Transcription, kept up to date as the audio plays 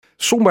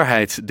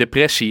Somberheid,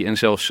 depressie en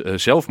zelfs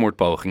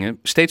zelfmoordpogingen.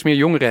 Steeds meer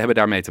jongeren hebben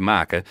daarmee te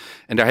maken.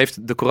 En daar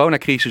heeft de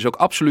coronacrisis ook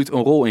absoluut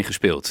een rol in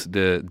gespeeld.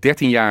 De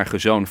 13-jarige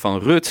zoon van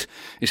Ruth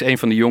is een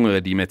van de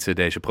jongeren die met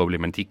deze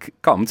problematiek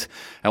kampt.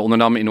 Hij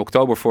ondernam in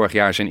oktober vorig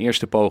jaar zijn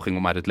eerste poging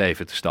om uit het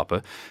leven te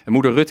stappen. En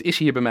moeder Ruth is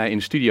hier bij mij in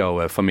de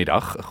studio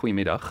vanmiddag.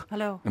 Goedemiddag.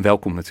 Hallo. En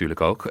welkom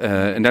natuurlijk ook.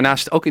 En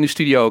daarnaast ook in de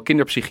studio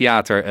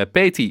kinderpsychiater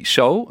Pety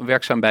So,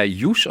 werkzaam bij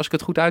Joes, als ik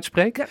het goed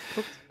uitspreek. Ja,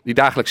 klopt. Die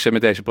dagelijks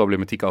met deze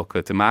problematiek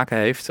ook te maken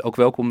heeft. Ook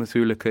welkom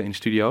natuurlijk in de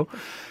studio.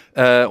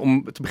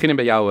 Om te beginnen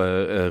bij jou,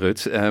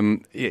 Ruth.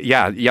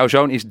 Jouw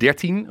zoon is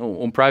 13.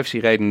 Om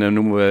privacyredenen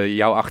noemen we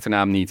jouw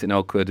achternaam niet en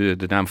ook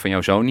de naam van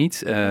jouw zoon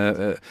niet.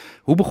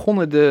 Hoe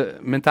begonnen de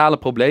mentale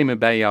problemen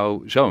bij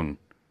jouw zoon?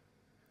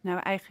 Nou,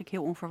 eigenlijk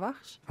heel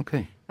onverwachts.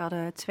 Okay. We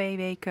hadden 2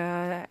 weken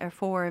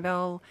ervoor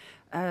wel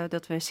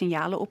dat we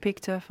signalen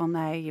oppikten van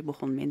hij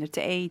begon minder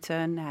te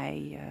eten,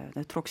 hij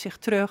trok zich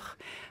terug,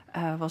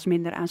 was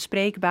minder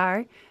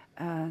aanspreekbaar.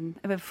 En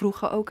we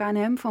vroegen ook aan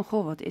hem van,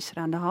 goh, wat is er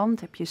aan de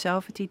hand? Heb je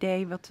zelf het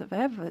idee, we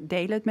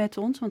delen het met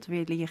ons, want we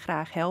willen je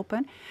graag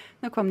helpen.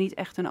 Dan kwam niet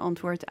echt een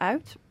antwoord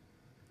uit.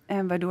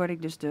 En waardoor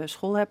ik dus de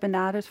school heb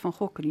benaderd van,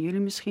 goh, kunnen jullie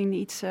misschien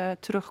iets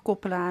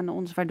terugkoppelen aan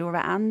ons, waardoor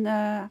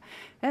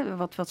we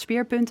wat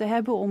speerpunten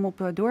hebben om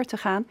op door te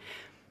gaan.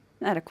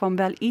 Nou, er kwam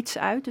wel iets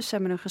uit, dus ze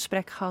hebben een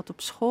gesprek gehad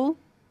op school.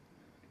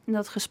 En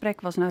dat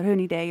gesprek was naar hun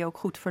idee ook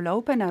goed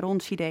verlopen en naar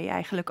ons idee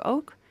eigenlijk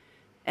ook.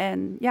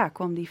 En ja,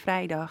 kwam die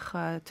vrijdag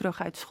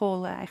terug uit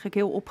school eigenlijk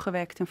heel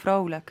opgewekt en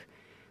vrolijk.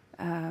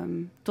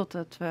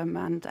 Totdat we hem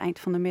aan het eind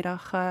van de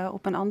middag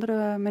op een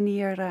andere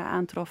manier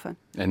aantroffen.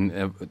 En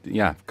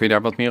kun je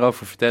daar wat meer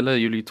over vertellen?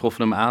 Jullie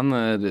troffen hem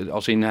aan,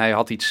 als in hij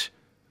had iets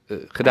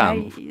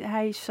gedaan?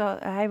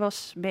 Hij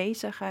was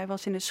bezig, hij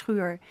was in de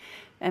schuur.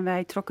 En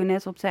wij trokken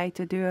net op tijd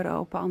de deur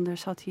open,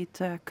 anders had hij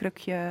het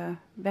krukje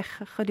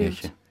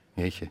weggeduwd.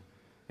 Jeetje.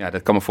 Ja,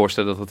 dat kan me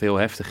voorstellen dat dat heel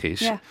heftig is.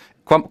 Ja.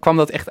 Kwam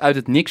dat echt uit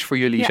het niks voor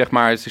jullie, Ja. zeg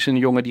maar? Het is een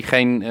jongen die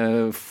geen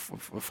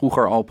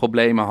vroeger al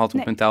problemen had op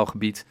Nee. mentaal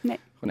gebied. Nee.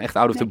 Gewoon echt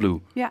out of the blue.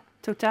 Ja,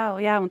 totaal.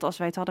 Ja, want als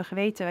wij het hadden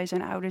geweten, wij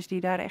zijn ouders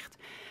die daar echt,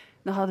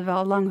 dan hadden we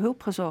al lang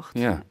hulp gezocht.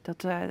 Ja.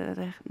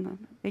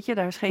 Weet je,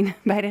 daar is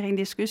bijna geen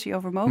discussie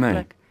over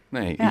mogelijk.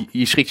 Nee, Ja.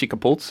 je schrikt je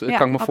kapot, Ja, kan ik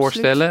me absoluut.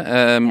 voorstellen.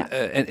 Ja.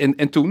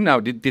 En toen,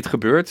 nou, dit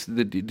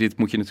gebeurt. Dit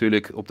moet je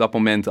natuurlijk op dat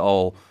moment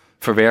al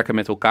verwerken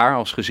met elkaar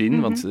als gezin.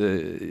 Mhm. Want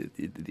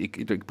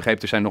ik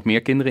begreep, er zijn nog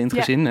meer kinderen in het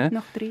gezin. Hè?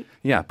 Nog 3.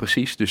 Ja,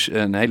 precies. Dus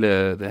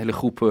de hele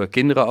groep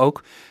kinderen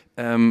ook.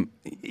 En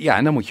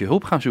dan moet je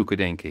hulp gaan zoeken,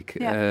 denk ik.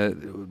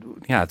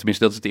 Tenminste,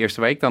 dat is het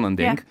eerste waar ik dan aan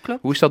denk. Ja,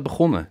 klopt. Hoe is dat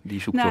begonnen,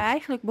 die zoektocht? Nou,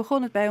 eigenlijk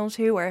begon het bij ons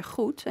heel erg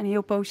goed en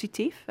heel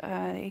positief.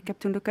 Ik heb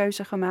toen de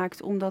keuze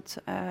gemaakt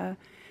omdat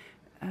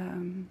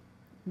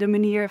de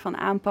manier van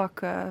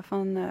aanpak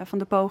van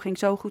de poging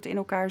zo goed in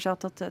elkaar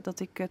zat dat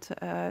ik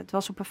het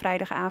was op een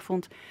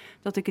vrijdagavond,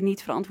 dat ik het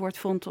niet verantwoord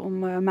vond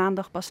om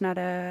maandag pas naar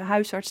de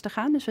huisarts te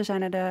gaan. Dus we zijn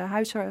naar de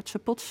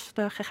huisartsenpost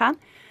gegaan.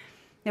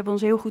 Die hebben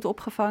ons heel goed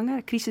opgevangen.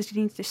 De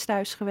crisisdienst is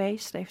thuis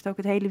geweest. Heeft ook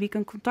het hele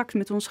weekend contact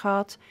met ons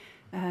gehad.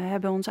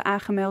 Hebben ons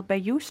aangemeld bij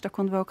Joes. Daar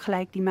konden we ook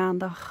gelijk die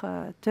maandag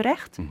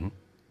terecht. Mm-hmm.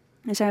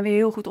 En zijn we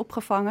heel goed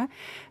opgevangen.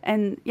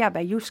 En ja,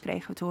 bij Joes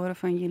kregen we te horen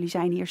van jullie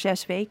zijn hier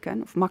 6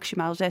 weken. Of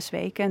maximaal 6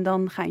 weken. En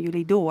dan gaan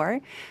jullie door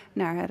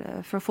naar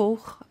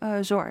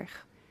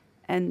vervolgzorg.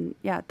 En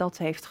ja,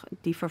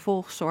 die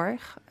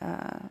vervolgzorg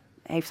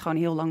heeft gewoon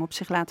heel lang op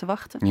zich laten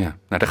wachten. Ja, nou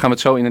daar gaan we het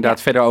zo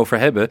inderdaad verder over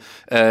hebben.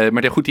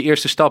 Maar goed, die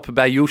eerste stap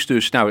bij Joes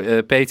dus.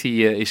 Nou, Pety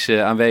is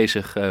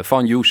aanwezig,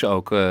 van Joes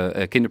ook,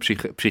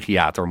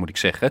 kinderpsychiater moet ik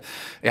zeggen.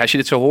 Ja, als je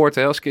dit zo hoort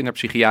als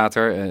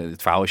kinderpsychiater,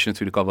 het verhaal is je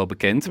natuurlijk al wel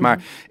bekend. Mm.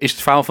 Maar is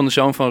het verhaal van de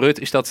zoon van Ruth,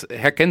 is dat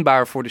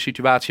herkenbaar voor de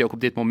situatie ook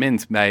op dit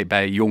moment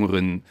bij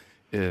jongeren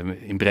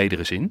in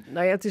bredere zin?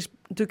 Nou ja, het is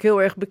natuurlijk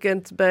heel erg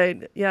bekend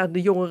bij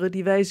de jongeren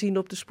die wij zien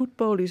op de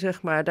spoedpolie,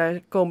 zeg maar. Daar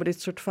komen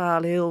dit soort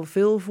verhalen heel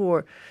veel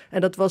voor.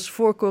 En dat was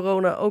voor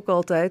corona ook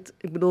altijd.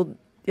 Ik bedoel,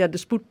 de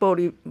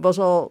spoedpolie was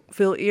al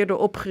veel eerder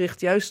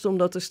opgericht, juist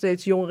omdat er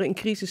steeds jongeren in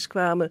crisis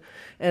kwamen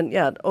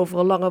en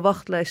overal lange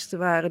wachtlijsten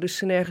waren, dus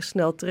ze nergens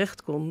snel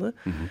terecht konden.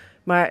 Mm-hmm.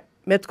 Maar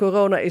met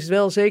corona is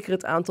wel zeker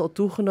het aantal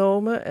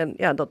toegenomen.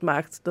 En dat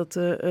maakt dat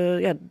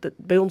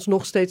bij ons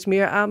nog steeds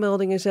meer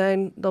aanmeldingen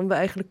zijn dan we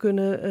eigenlijk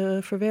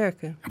kunnen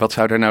verwerken. Wat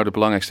zou daar nou de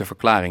belangrijkste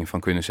verklaring van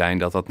kunnen zijn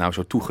dat dat nou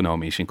zo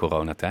toegenomen is in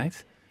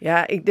coronatijd?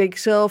 Ja, ik denk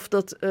zelf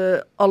dat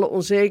alle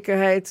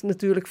onzekerheid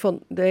natuurlijk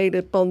van de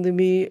hele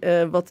pandemie,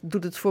 wat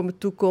doet het voor mijn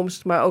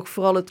toekomst, maar ook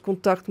vooral het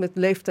contact met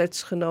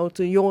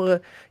leeftijdsgenoten.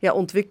 Jongeren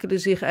ontwikkelen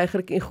zich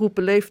eigenlijk in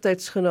groepen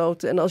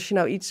leeftijdsgenoten. En als je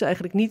nou iets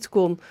eigenlijk niet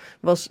kon,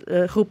 was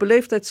groepen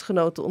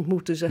leeftijdsgenoten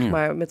ontmoeten, zeg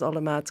maar, met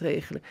alle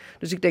maatregelen.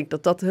 Dus ik denk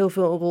dat dat heel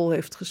veel een rol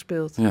heeft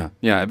gespeeld.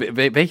 Ja.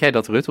 Weet jij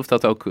dat, Ruth, of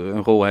dat ook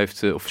een rol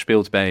heeft of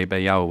speelt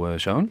bij jouw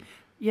zoon?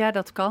 Ja,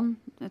 dat kan.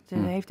 Het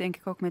heeft denk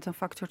ik ook met een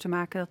factor te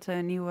maken dat de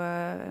nieuwe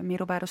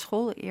middelbare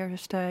school,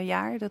 eerste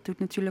jaar, dat doet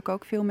natuurlijk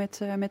ook veel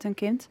met een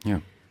kind. Ja.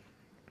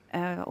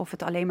 Of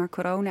het alleen maar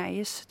corona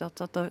is,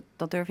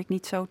 dat durf ik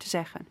niet zo te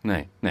zeggen.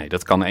 Nee,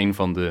 dat kan een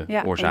van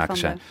de oorzaken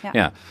zijn.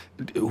 Ja.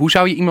 Hoe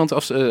zou je iemand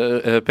als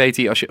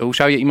Pety, hoe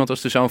zou je iemand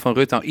als de zoon van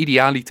Ruth nou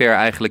idealiter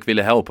eigenlijk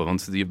willen helpen?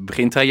 Want je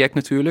begintraject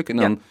natuurlijk en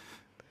dan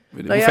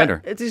verder.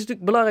 Het is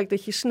natuurlijk belangrijk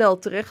dat je snel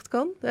terecht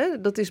kan.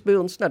 Hè? Dat is bij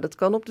ons, dat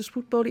kan op de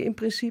spoedpolie in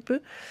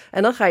principe.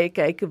 En dan ga je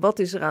kijken, wat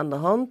is er aan de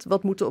hand?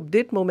 Wat moet er op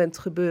dit moment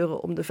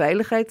gebeuren om de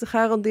veiligheid te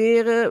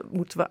garanderen?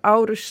 Moeten we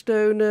ouders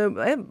steunen?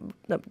 Hè?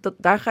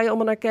 Daar ga je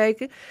allemaal naar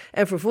kijken.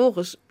 En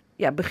vervolgens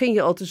begin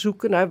je al te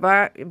zoeken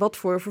naar wat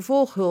voor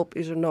vervolghulp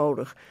is er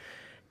nodig.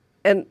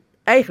 En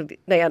eigenlijk,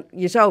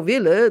 je zou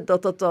willen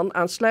dat dat dan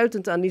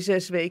aansluitend aan die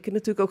 6 weken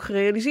natuurlijk ook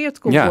gerealiseerd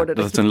kon worden.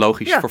 Dat het een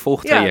logisch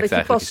vervolgtraject eigenlijk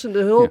is. Dat je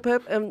passende hulp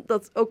hebt en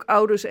dat ook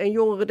ouders en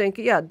jongeren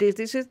denken, dit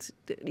is het,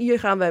 hier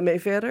gaan wij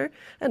mee verder.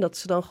 En dat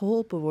ze dan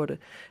geholpen worden.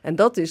 En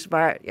dat is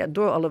waar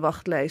door alle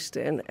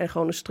wachtlijsten en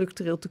gewoon een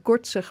structureel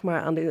tekort zeg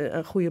maar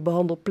aan goede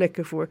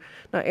behandelplekken voor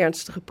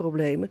ernstige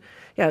problemen.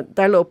 Ja,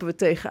 daar lopen we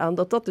tegenaan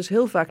dat dus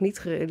heel vaak niet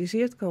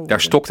gerealiseerd kan worden.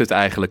 Daar stokt het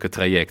eigenlijk het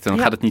traject en dan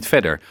gaat het niet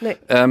verder. Nee.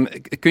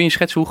 Kun je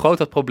schetsen hoe groot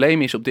dat probleem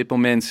is op dit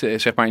moment,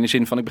 zeg maar in de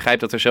zin van, ik begrijp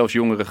dat er zelfs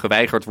jongeren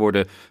geweigerd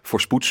worden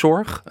voor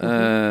spoedzorg,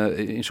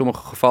 in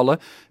sommige gevallen.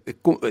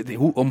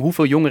 Om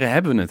hoeveel jongeren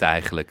hebben we het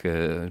eigenlijk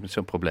met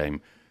zo'n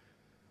probleem?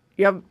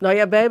 Ja,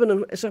 wij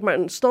hebben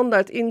een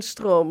standaard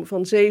instroom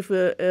van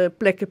 7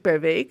 plekken per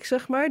week,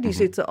 zeg maar. Die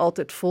zitten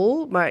altijd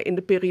vol, maar in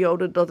de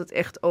periode dat het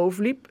echt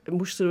overliep,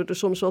 moesten we er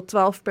soms wel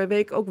 12 per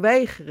week ook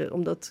weigeren.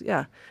 Omdat,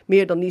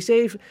 meer dan die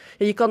 7...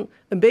 Ja, je kan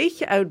een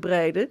beetje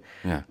uitbreiden,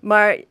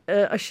 maar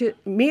als je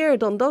meer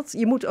dan dat...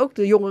 Je moet ook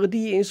de jongeren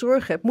die je in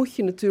zorg hebt, moet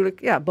je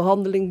natuurlijk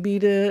behandeling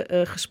bieden,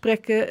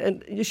 gesprekken.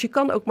 En, dus je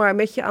kan ook maar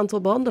met je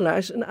aantal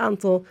behandelaars een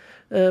aantal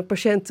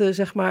patiënten,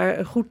 zeg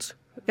maar,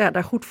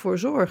 daar goed voor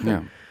zorgen.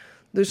 Ja.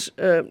 Dus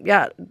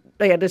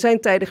er zijn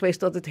tijden geweest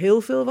dat het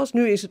heel veel was.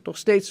 Nu is het nog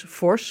steeds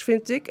fors,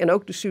 vind ik. En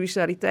ook de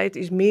suïcidaliteit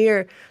is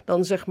meer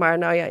dan zeg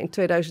maar, in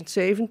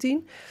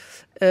 2017.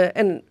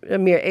 En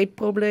meer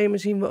eetproblemen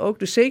zien we ook.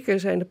 Dus zeker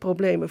zijn de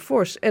problemen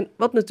fors. En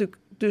wat natuurlijk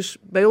dus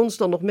bij ons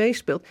dan nog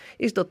meespeelt,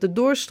 is dat de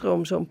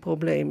doorstroom zo'n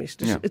probleem is.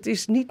 Dus het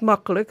is niet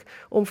makkelijk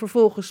om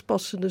vervolgens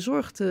passende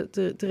zorg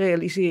te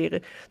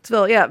realiseren.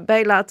 Terwijl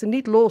wij laten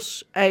niet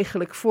los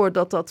eigenlijk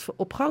voordat dat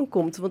op gang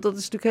komt. Want dat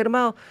is natuurlijk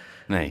helemaal...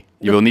 Nee,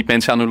 je wil niet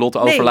mensen aan hun lot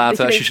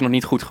overlaten als je ze nog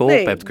niet goed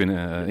geholpen hebt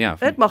kunnen.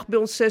 Het mag bij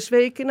ons 6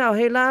 weken. Nou,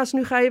 helaas,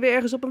 nu ga je weer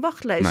ergens op een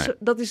wachtlijst. Nee.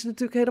 Dat is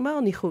natuurlijk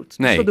helemaal niet goed.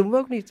 Dus dat doen we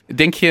ook niet.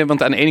 Denk je,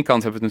 want aan de ene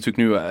kant hebben we het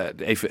natuurlijk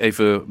nu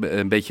even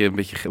een beetje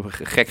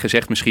gek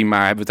gezegd misschien,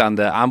 maar hebben we het aan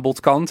de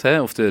aanbodkant,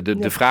 hè? Of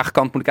de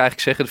vraagkant moet ik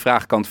eigenlijk zeggen, de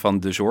vraagkant van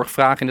de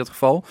zorgvraag in dit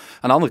geval.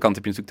 Aan de andere kant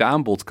heb je natuurlijk de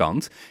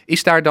aanbodkant.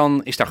 Is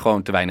daar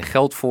gewoon te weinig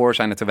geld voor?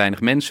 Zijn er te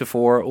weinig mensen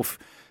voor? Of...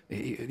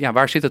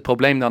 waar zit het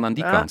probleem dan aan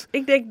die kant?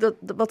 Ik denk dat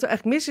wat er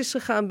eigenlijk mis is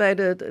gegaan bij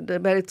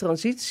de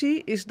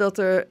transitie, is dat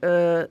er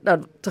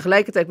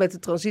tegelijkertijd met de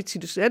transitie,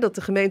 dus dat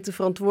de gemeente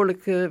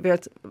verantwoordelijk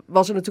werd,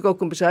 was er natuurlijk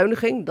ook een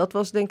bezuiniging. Dat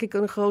was denk ik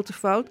een grote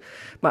fout.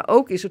 Maar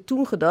ook is er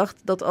toen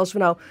gedacht dat als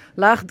we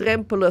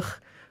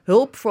laagdrempelig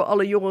hulp voor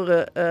alle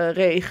jongeren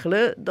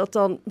regelen, dat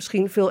dan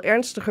misschien veel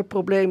ernstiger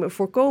problemen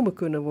voorkomen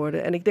kunnen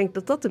worden. En ik denk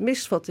dat dat de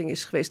misvatting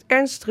is geweest.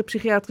 Ernstige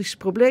psychiatrische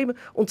problemen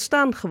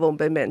ontstaan gewoon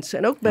bij mensen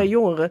en ook bij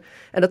jongeren.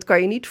 En dat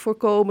kan je niet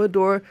voorkomen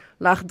door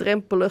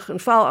laagdrempelig een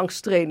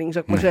faalangsttraining,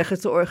 zou ik maar zeggen,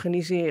 te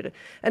organiseren.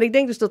 En ik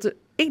denk dus dat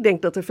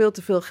er veel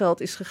te veel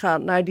geld is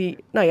gegaan naar die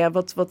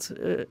wat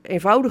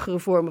eenvoudigere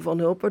vormen van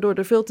hulp, waardoor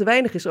er veel te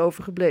weinig is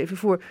overgebleven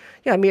voor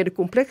meer de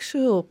complexe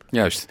hulp.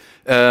 Juist.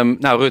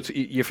 Ruth,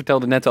 je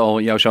vertelde net al,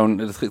 jouw zoon,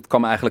 het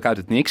kwam eigenlijk uit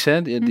het niks,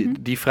 hè,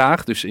 die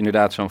vraag. Dus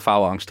inderdaad, zo'n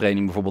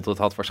faalangsttraining bijvoorbeeld, dat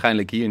had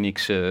waarschijnlijk hier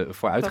niks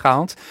voor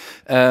uitgehaald.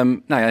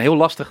 Een heel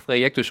lastig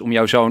traject dus om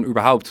jouw zoon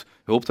überhaupt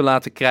hulp te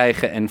laten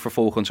krijgen en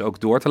vervolgens ook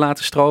door te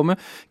laten stromen.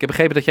 Ik heb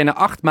begrepen dat jij na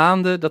 8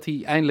 maanden, dat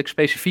hij eindelijk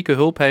specifieke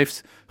hulp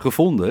heeft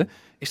gevonden.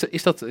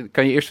 Is dat,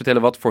 kan je eerst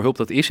vertellen wat voor hulp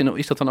dat is? En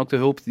is dat dan ook de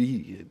hulp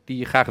die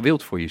je graag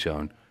wilt voor je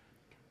zoon?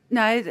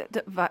 Nou,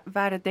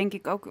 waar het denk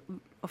ik ook...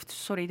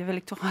 daar wil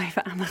ik toch wel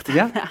even aandacht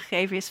aan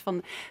geven, is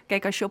van...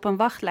 Kijk, als je op een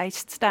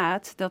wachtlijst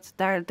staat,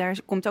 daar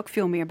komt ook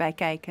veel meer bij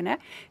kijken. Hè? Je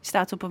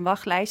staat op een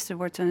wachtlijst, er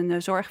wordt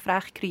een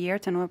zorgvraag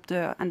gecreëerd en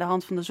aan de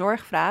hand van de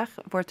zorgvraag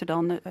wordt er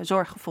dan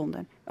zorg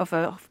gevonden. Of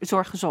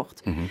zorg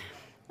gezocht. Mm-hmm.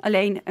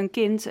 Alleen een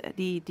kind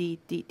die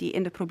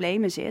in de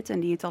problemen zit en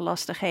die het al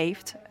lastig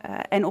heeft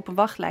en op een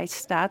wachtlijst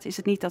staat, is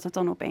het niet dat het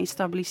dan opeens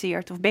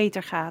stabiliseert of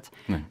beter gaat.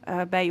 Nee.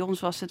 Bij ons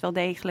was het wel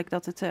degelijk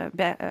dat het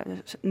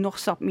nog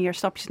meer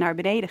stapjes naar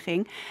beneden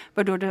ging,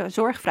 waardoor de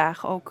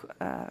zorgvraag ook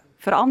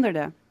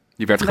veranderde.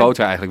 Die werd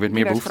groter eigenlijk, werd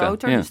meer behoefte. Die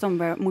werd groter, dus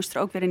dan moest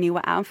er ook weer een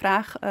nieuwe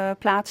aanvraag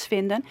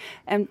plaatsvinden.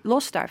 En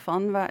los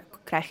daarvan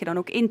krijg je dan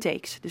ook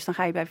intakes. Dus dan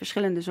ga je bij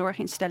verschillende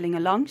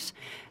zorginstellingen langs.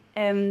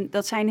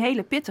 Dat zijn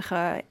hele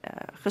pittige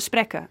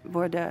gesprekken,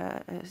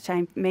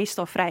 zijn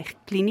meestal vrij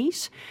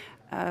klinisch.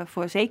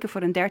 zeker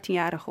voor een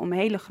 13-jarige, om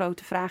hele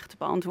grote vragen te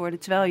beantwoorden,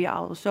 terwijl je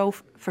al zo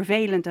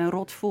vervelend en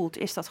rot voelt,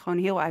 is dat gewoon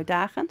heel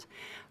uitdagend.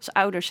 Als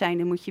ouders zijn,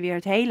 dan moet je weer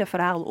het hele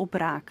verhaal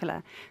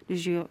oprakelen.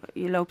 Dus je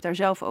loopt daar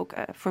zelf ook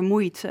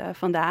vermoeid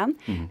vandaan.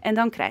 Mm-hmm. En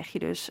dan krijg je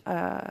dus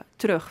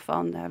terug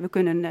van, we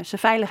kunnen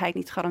zijn veiligheid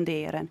niet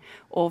garanderen.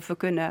 Of we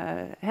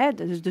kunnen,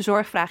 de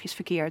zorgvraag is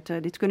verkeerd,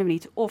 dit kunnen we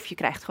niet. Of je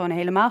krijgt gewoon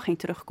helemaal geen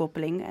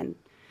terugkoppeling en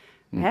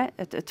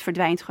het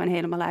verdwijnt gewoon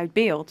helemaal uit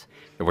beeld.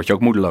 Daar word je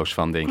ook moedeloos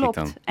van, denk ik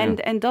dan. Ja.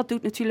 En dat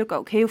doet natuurlijk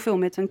ook heel veel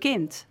met een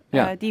kind.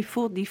 Ja.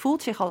 Die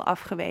voelt zich al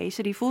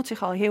afgewezen, die voelt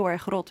zich al heel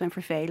erg rot en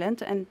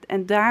vervelend.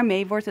 En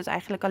daarmee wordt het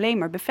eigenlijk alleen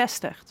maar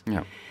bevestigd.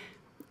 Ja.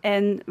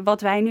 En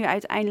wat wij nu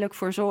uiteindelijk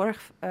voor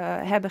zorg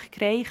hebben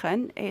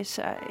gekregen,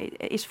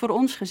 is voor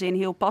ons gezin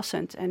heel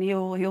passend en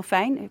heel, heel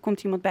fijn. Er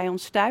komt iemand bij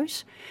ons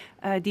thuis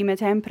die met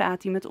hem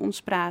praat, die met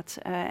ons praat.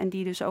 En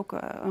die dus ook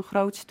een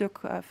groot stuk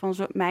van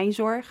mijn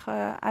zorg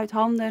uit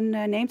handen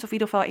neemt. Of in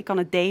ieder geval, ik kan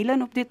het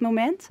delen op dit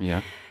moment.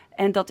 Ja.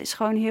 En dat is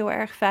gewoon heel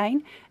erg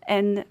fijn.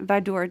 En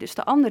waardoor dus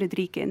de andere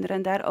 3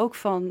 kinderen daar ook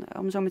van,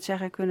 om zo maar te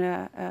zeggen,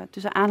 kunnen,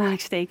 tussen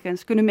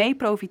aanhalingstekens, kunnen mee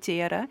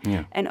profiteren.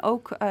 Ja. En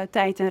ook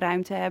tijd en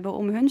ruimte hebben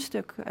om hun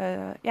stuk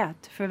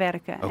te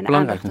verwerken. Ook en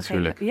belangrijk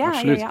natuurlijk. Ja,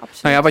 absoluut. Ja,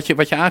 absoluut. Nou ja,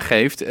 wat je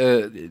aangeeft,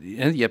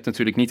 je hebt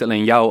natuurlijk niet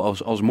alleen jou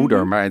als moeder,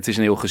 mm-hmm. maar het is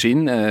een heel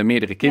gezin.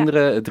 Meerdere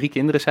kinderen, ja. 3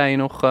 kinderen zei je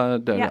nog,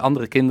 de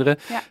andere kinderen.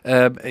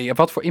 Ja.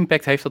 Wat voor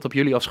impact heeft dat op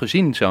jullie als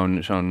gezin,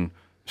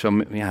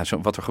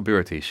 wat er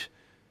gebeurd is?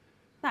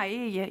 Nou,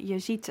 je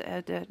ziet,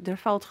 er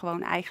valt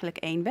gewoon eigenlijk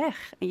 1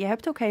 weg. En je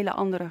hebt ook hele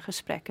andere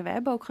gesprekken. We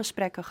hebben ook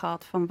gesprekken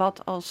gehad van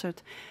wat als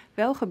het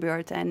wel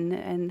gebeurt. En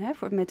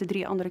met de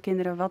 3 andere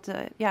kinderen,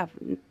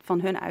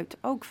 van hun uit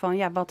ook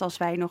van, wat als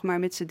wij nog maar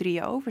met z'n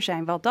 3 over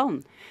zijn, wat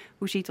dan?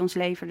 Hoe ziet ons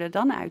leven er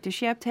dan uit? Dus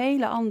je hebt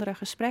hele andere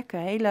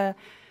gesprekken,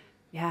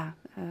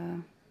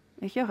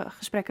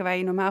 gesprekken waar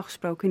je normaal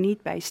gesproken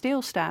niet bij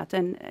stilstaat.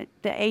 En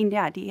de een,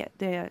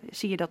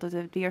 zie je dat het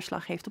een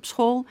weerslag heeft op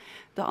school.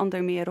 De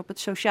ander meer op het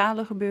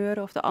sociale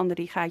gebeuren. Of de ander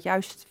die gaat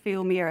juist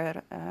veel meer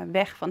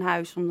weg van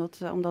huis.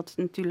 Omdat het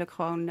natuurlijk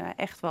gewoon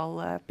echt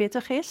wel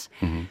pittig is.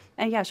 Mm-hmm.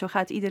 En zo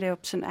gaat iedereen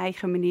op zijn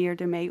eigen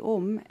manier ermee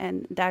om.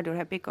 En daardoor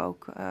heb ik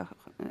ook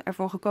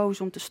ervoor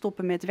gekozen om te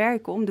stoppen met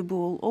werken. Om de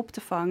boel op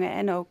te vangen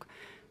en ook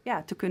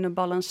te kunnen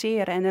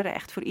balanceren en er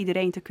echt voor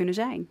iedereen te kunnen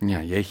zijn.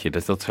 Ja, jeetje,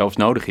 dat zelfs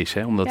nodig is,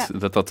 hè? Omdat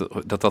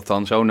dat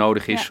dan zo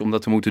nodig is om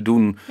dat te moeten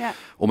doen,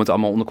 om het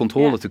allemaal onder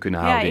controle te kunnen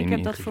houden. Ja, ik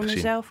heb dat voor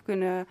mezelf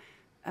kunnen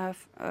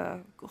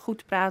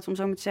goed praten, om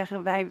zo maar te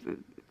zeggen.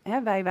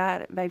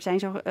 Wij zijn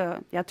zo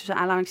tussen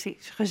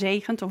aanhalingstekens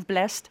gezegend of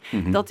blessed,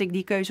 mm-hmm. dat ik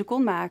die keuze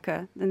kon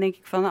maken. Dan denk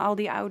ik van al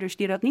die ouders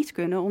die dat niet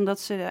kunnen, omdat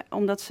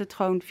ze het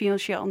gewoon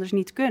financieel anders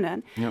niet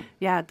kunnen.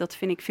 Ja, dat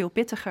vind ik veel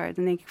pittiger.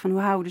 Dan denk ik van, hoe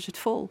houden ze het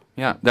vol?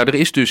 Ja, er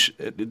is dus,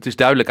 het is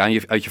duidelijk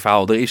uit je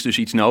verhaal, er is dus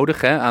iets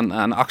nodig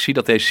aan actie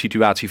dat deze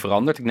situatie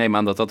verandert. Ik neem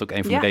aan dat dat ook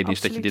een van de redenen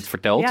is dat je dit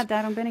vertelt. Ja,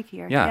 daarom ben ik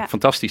hier. Ja,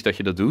 fantastisch dat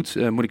je dat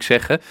doet, moet ik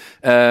zeggen.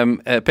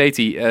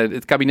 Pety,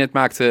 het kabinet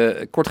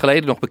maakte kort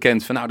geleden nog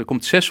bekend van, er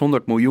komt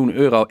 600 miljoen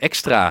euro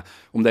extra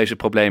om deze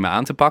problemen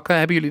aan te pakken.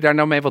 Hebben jullie daar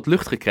nou mee wat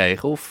lucht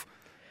gekregen? Of?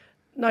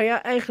 Nou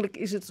ja, eigenlijk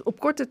is het op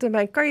korte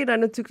termijn kan je daar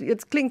natuurlijk.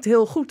 Het klinkt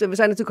heel goed en we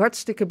zijn natuurlijk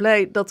hartstikke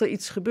blij dat er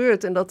iets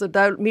gebeurt en dat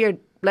er meer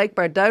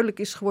blijkbaar duidelijk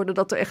is geworden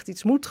dat er echt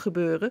iets moet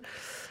gebeuren.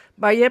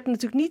 Maar je hebt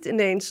natuurlijk niet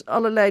ineens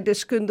allerlei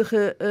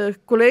deskundige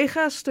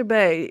collega's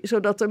erbij,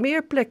 zodat er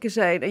meer plekken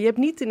zijn. En je hebt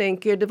niet in één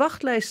keer de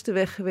wachtlijsten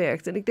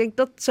weggewerkt. En ik denk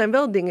dat zijn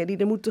wel dingen die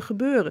er moeten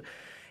gebeuren.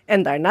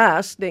 En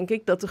daarnaast denk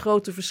ik dat de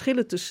grote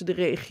verschillen tussen de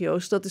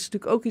regio's, dat is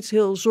natuurlijk ook iets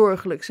heel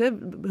zorgelijks. Hè?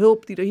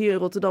 Hulp die er hier in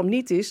Rotterdam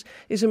niet is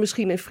er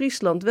misschien in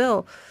Friesland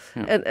wel.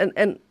 Ja.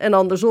 En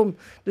andersom.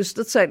 Dus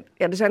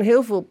er zijn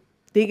heel veel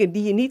dingen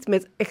die je niet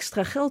met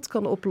extra geld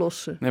kan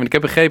oplossen. Nee, maar ik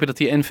heb begrepen dat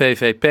die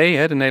NVVP,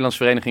 de Nederlandse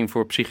Vereniging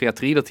voor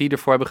Psychiatrie, dat die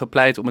ervoor hebben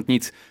gepleit om het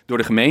niet door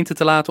de gemeente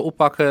te laten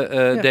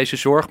oppakken, deze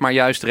zorg, maar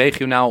juist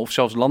regionaal of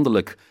zelfs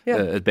landelijk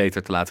het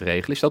beter te laten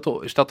regelen.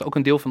 Is dat ook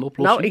een deel van de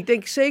oplossing? Nou, ik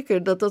denk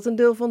zeker dat dat een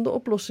deel van de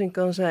oplossing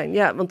kan zijn.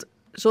 Ja, want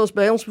zoals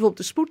bij ons bijvoorbeeld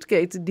de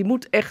spoedketen, die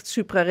moet echt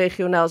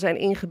supraregionaal zijn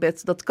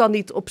ingebed. Dat kan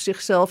niet op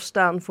zichzelf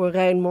staan voor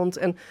Rijnmond.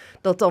 En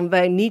dat dan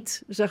wij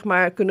niet,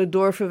 kunnen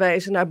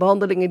doorverwijzen naar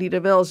behandelingen die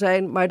er wel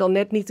zijn, maar dan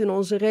net niet in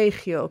onze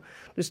regio.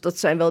 Dus dat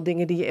zijn wel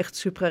dingen die je echt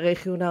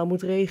supraregionaal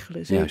moet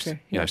regelen, zeker.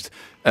 Juist.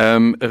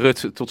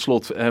 Ruth, tot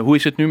slot, hoe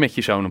is het nu met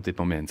je zoon op dit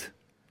moment?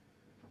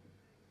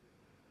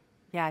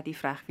 Ja, die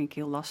vraag vind ik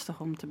heel lastig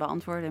om te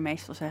beantwoorden.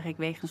 Meestal zeg ik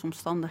wegens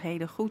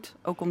omstandigheden goed.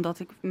 Ook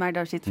omdat maar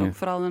daar zit ook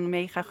vooral een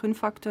mega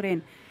gunfactor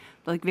in.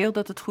 Dat ik wil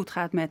dat het goed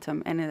gaat met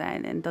hem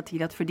en dat hij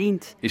dat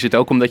verdient. Is het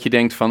ook omdat je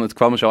denkt van het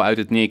kwam zo uit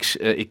het niks,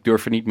 ik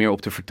durf er niet meer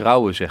op te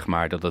vertrouwen,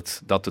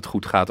 dat het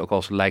goed gaat, ook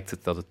al lijkt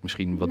het dat het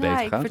misschien wat beter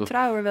gaat? Ik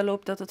vertrouw er wel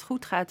op dat het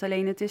goed gaat,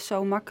 alleen het is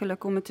zo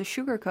makkelijk om het te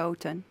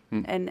sugarcoaten.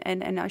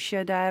 En als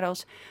je daar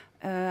als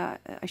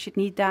je het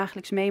niet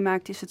dagelijks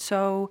meemaakt,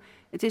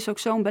 het is ook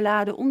zo'n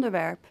beladen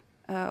onderwerp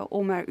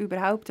om er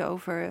überhaupt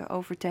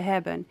over te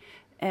hebben.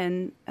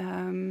 En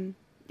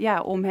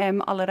om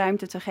hem alle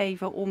ruimte te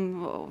geven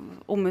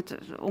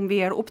om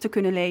weer op te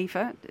kunnen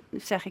leven,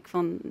 zeg ik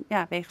van,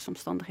 wegens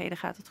omstandigheden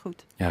gaat het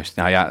goed. Juist,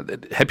 nou ja,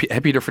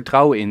 heb je er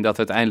vertrouwen in dat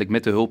uiteindelijk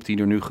met de hulp die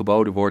er nu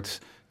geboden wordt,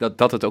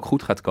 dat het ook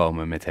goed gaat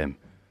komen met hem?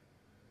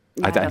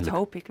 Ja, dat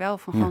hoop ik wel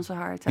van ganse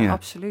harte,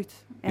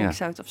 absoluut. En ik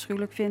zou het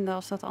afschuwelijk vinden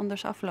als dat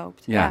anders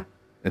afloopt. Ja.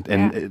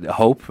 En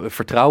hoop,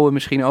 vertrouwen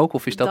misschien ook?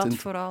 Of is dat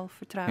vooral,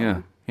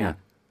 vertrouwen. Ja,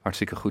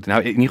 hartstikke goed.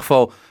 Nou, in ieder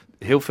geval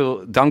heel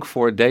veel dank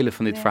voor het delen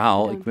van dit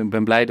verhaal. Dank. Ik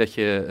ben blij dat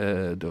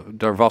je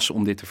er was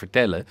om dit te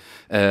vertellen.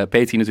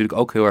 Pety, natuurlijk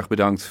ook heel erg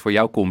bedankt voor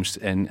jouw komst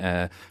en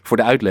voor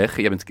de uitleg.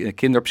 Je bent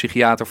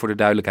kinderpsychiater, voor de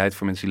duidelijkheid,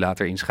 voor mensen die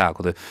later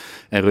inschakelden.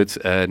 En Ruth,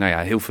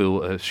 heel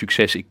veel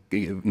succes.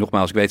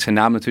 Nogmaals, ik weet zijn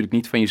naam natuurlijk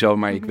niet van je zoon,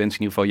 maar ik wens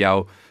in ieder geval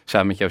jou,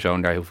 samen met jouw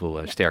zoon, daar heel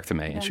veel sterkte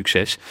mee en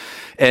succes.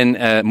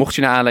 En mocht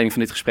je naar aanleiding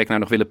van dit gesprek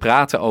nog willen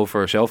praten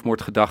over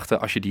zelfmoordgedachten,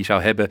 als je die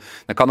zou hebben,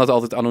 dan kan dat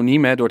altijd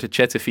anoniem door te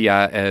chatten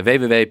via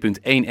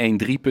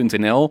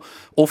www.113.nl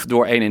of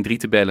door 113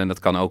 te bellen. Dat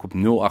kan ook op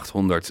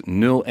 0800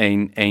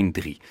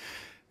 0113.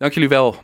 Dank jullie wel